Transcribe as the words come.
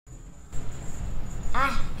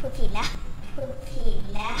พูดผิดแล้ว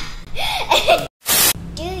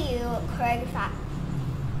Do you choreograph?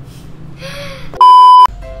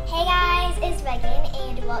 Hey guys, it's Megan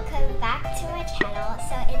and welcome back to my channel.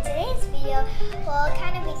 So in today's video, we'll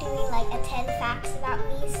kind of be doing like a 10 facts about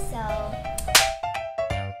me. So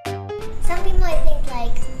some people might think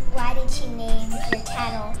like, why did you name your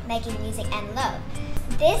channel Making Music and Love?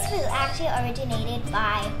 This was actually originated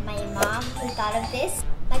by my mom who thought of this.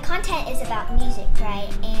 My content is about music,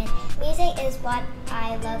 right? And music is what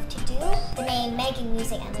I love to do. The name Making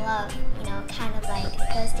Music and Love, you know, kind of like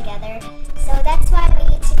goes together. So that's why my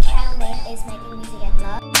YouTube channel name is Making Music and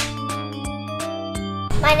Love.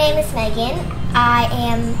 My name is Megan. I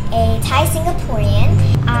am a Thai-Singaporean.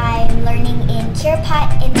 I'm learning in Kpop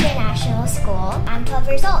International School. I'm 12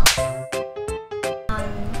 years old.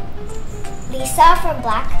 Lisa from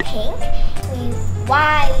Blackpink.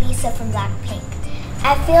 Why Lisa from Blackpink?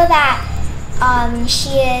 I feel that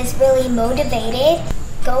she is really motivated,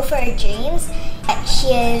 go for her dreams. She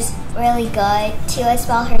is really good too as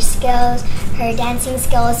well. Her skills, her dancing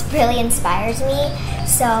skills really inspires me.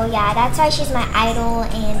 So yeah, that's why she's my idol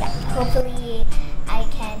and hopefully I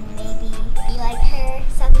can maybe be like her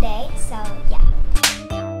someday. So yeah.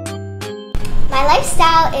 My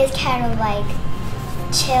lifestyle is kind of like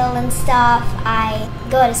chill and stuff. I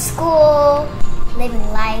go to school, living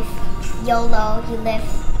life. YOLO, you live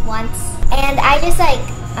once. And I just like,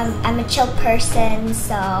 I'm a chill person,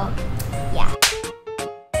 so yeah.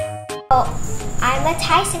 So, I'm a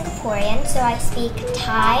Thai-Singaporean, so I speak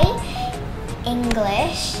Thai,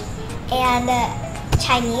 English, and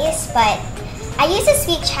Chinese, but I used to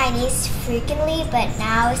speak Chinese frequently, but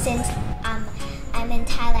now since I'm in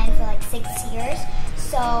Thailand for like 6 years,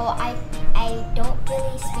 so I don't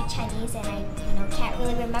really speak Chinese and I can't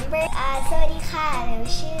really remember. สวัสดีค่ะหนู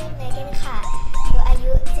ชื่อเมเกนค่ะหนูอา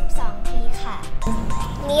ยุ12 ปีค่ะ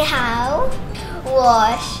你好我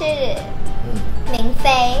是明飞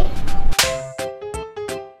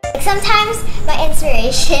Sometimes my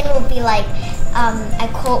inspiration will be like a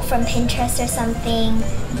quote from Pinterest or something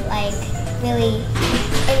like really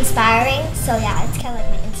inspiring. So yeah, it's kind of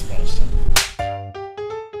like my inspiration.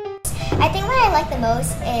 I think what I like the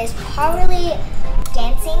most is probably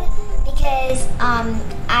dancing because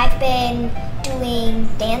I've been doing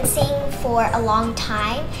dancing for a long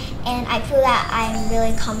time and I feel that I'm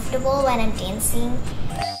really comfortable when I'm dancing.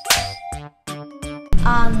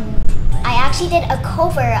 I actually did a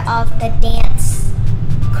cover of the dance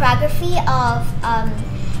choreography of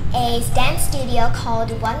a dance studio called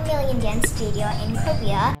 1 Million Dance Studio in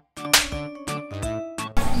Korea.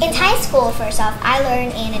 In Thai school, first off, I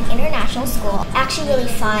learned in an international school. Actually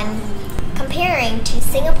really fun comparing to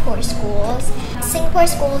Singapore schools. Singapore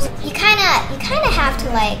schools, you kind of have to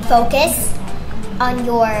like focus on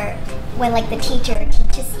when like the teacher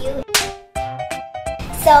teaches you.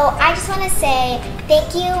 So I just want to say thank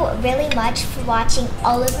you really much for watching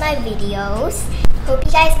all of my videos. Hope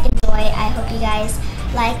you guys enjoy. I hope you guys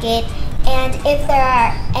like it. And if there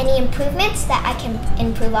are any improvements that I can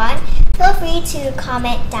improve on, feel free to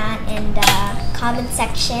comment down in the comment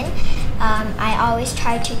section. I always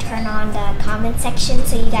try to turn on the comment section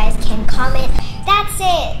so you guys can comment. That's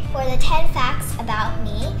it for the 10 facts about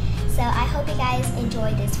me. So I hope you guys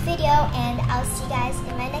enjoyed this video and I'll see you guys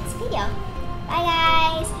in my next video. Bye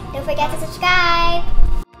guys! Don't forget to subscribe!